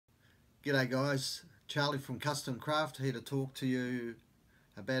G'day guys, Charlie from Custom Kraft here to talk to you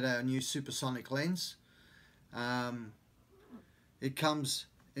about our new Supersonic lens. It comes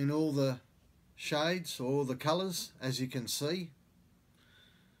in all the shades, all the colours, as you can see.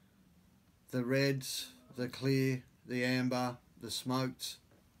 The reds, the clear, the amber, the smoked.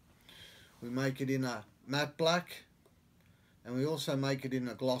 We make it in a matte black and we also make it in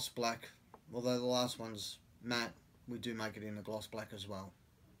a gloss black. Although the last one's matte, we do make it in a gloss black as well.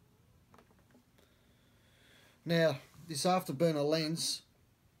 Now, this afterburner lens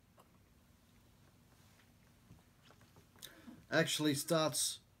actually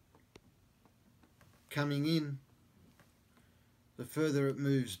starts coming in the further it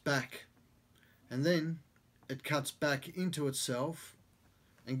moves back, and then it cuts back into itself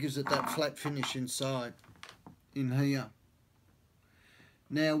and gives it that flat finish inside in here.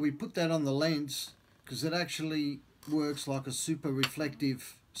 Now we put that on the lens because it actually works like a super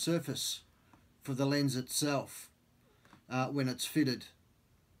reflective surface for the lens itself when it's fitted.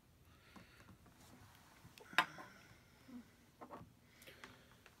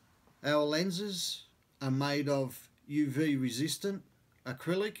 Our lenses are made of UV resistant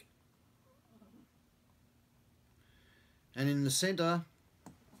acrylic, and in the center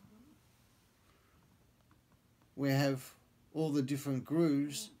we have all the different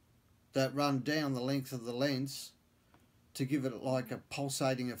grooves that run down the length of the lens to give it like a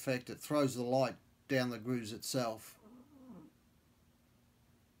pulsating effect. It throws the light down the grooves itself.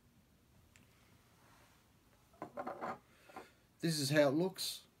 This is how it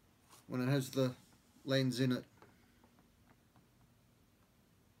looks when it has the lens in it.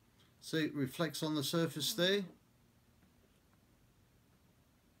 See, it reflects on the surface there.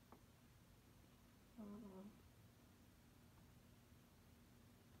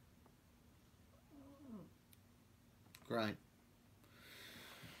 Great.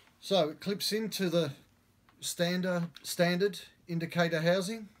 So it clips into the standard indicator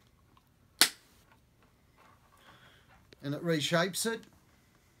housing and it reshapes it.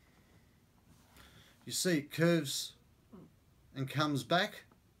 You see it curves and comes back.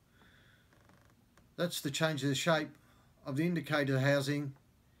 That's the change of the shape of the indicator housing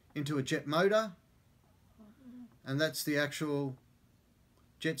into a jet motor, and that's the actual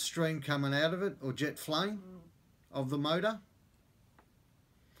jet stream coming out of it, or jet flame of the motor,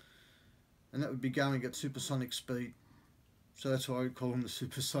 and that would be going at supersonic speed, so that's why we call them the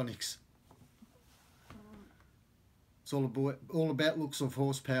Supersonics. It's all about looks of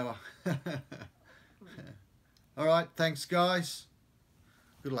horsepower. Alright, thanks guys,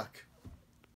 good luck.